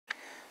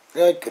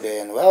Right, good day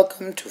and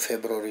welcome to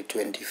February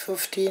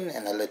 2015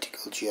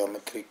 Analytical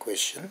Geometry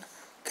Question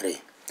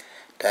 3.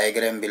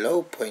 Diagram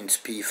below, points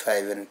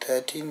P5 and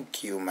 13,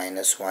 Q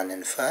minus 1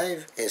 and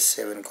 5,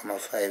 S7,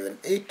 5 and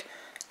 8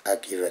 are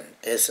given.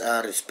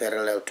 SR is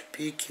parallel to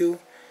PQ,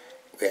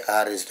 where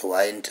R is the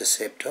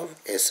y-intercept of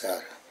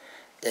SR.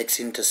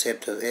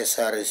 X-intercept of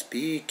SR is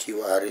B,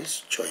 QR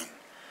is join.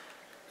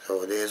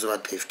 So there's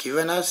what they've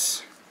given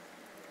us.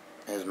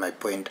 There's my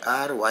point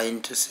R,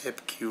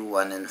 y-intercept,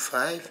 Q1 and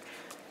 5.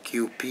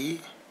 QP,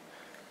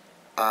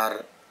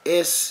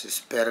 RS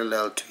is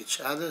parallel to each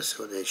other,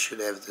 so they should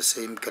have the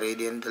same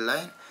gradient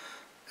line.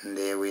 And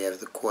there we have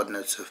the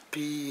coordinates of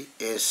P,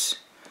 S,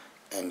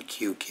 and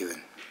Q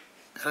given.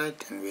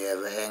 Right, and we have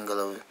an angle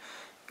of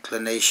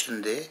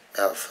inclination there,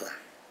 alpha.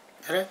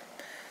 Alright,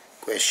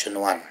 question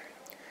 1.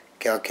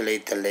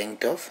 Calculate the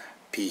length of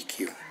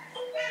PQ.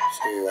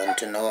 So you want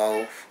to know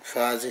how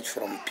far is it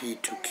from P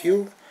to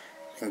Q.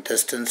 And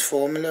distance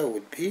formula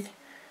would be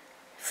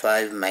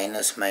 5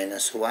 minus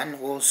 1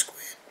 all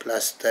squared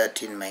plus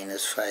 13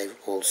 minus 5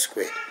 all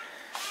squared.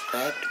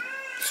 Right?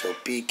 So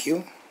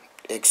PQ,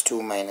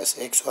 x2 minus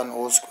x1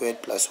 all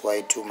squared plus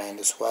y2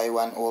 minus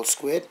y1 all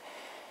squared,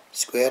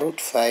 square root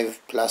 5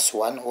 plus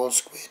 1 all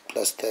squared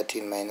plus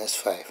 13 minus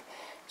 5.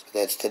 So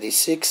that's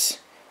 36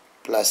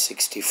 plus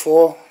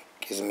 64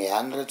 gives me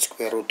 100,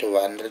 square root of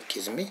 100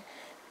 gives me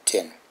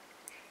 10.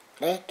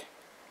 Right?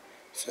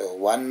 So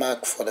 1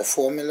 mark for the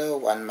formula,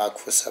 1 mark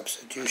for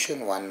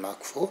substitution, 1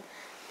 mark for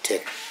 10.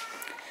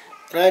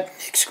 Right,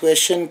 next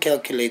question,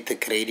 calculate the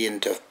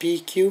gradient of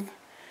PQ.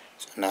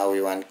 So now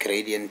we want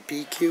gradient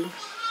PQ.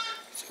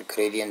 So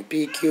gradient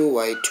PQ,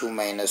 y2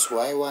 minus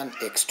y1,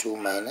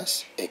 x2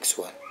 minus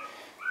x1.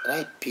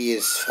 Right, P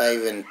is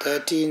 5 and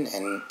 13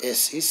 and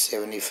S is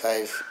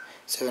 75,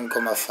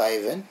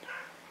 7,5 and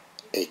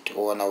 8.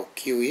 Or now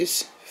Q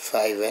is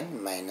 5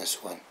 and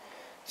minus 1.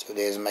 So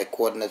there's my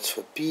coordinates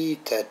for P,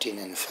 13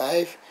 and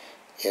 5.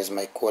 Here's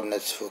my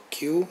coordinates for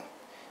Q,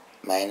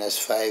 minus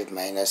 5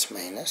 minus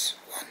 1.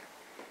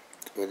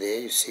 So there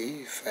you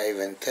see 5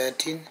 and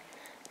 13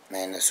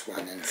 minus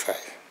 1 and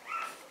 5.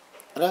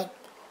 Right?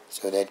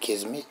 So that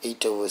gives me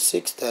 8 over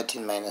 6,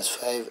 13 minus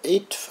 5,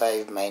 8,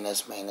 5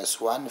 minus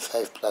 1,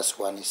 5 plus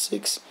 1 is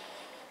 6.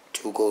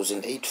 2 goes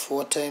in 8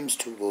 4 times,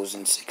 2 goes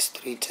in 6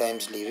 3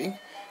 times, leaving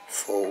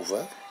 4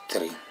 over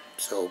 3.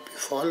 So hope you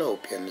follow,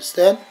 hope you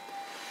understand.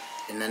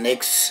 In the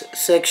next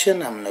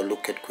section, I'm going to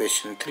look at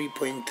question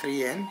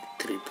 3.3 and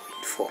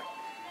 3.4.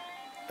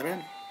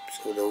 Right?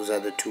 So those are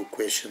the two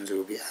questions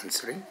we'll be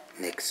answering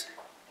next.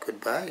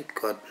 Goodbye,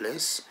 God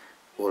bless,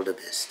 all the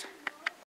best.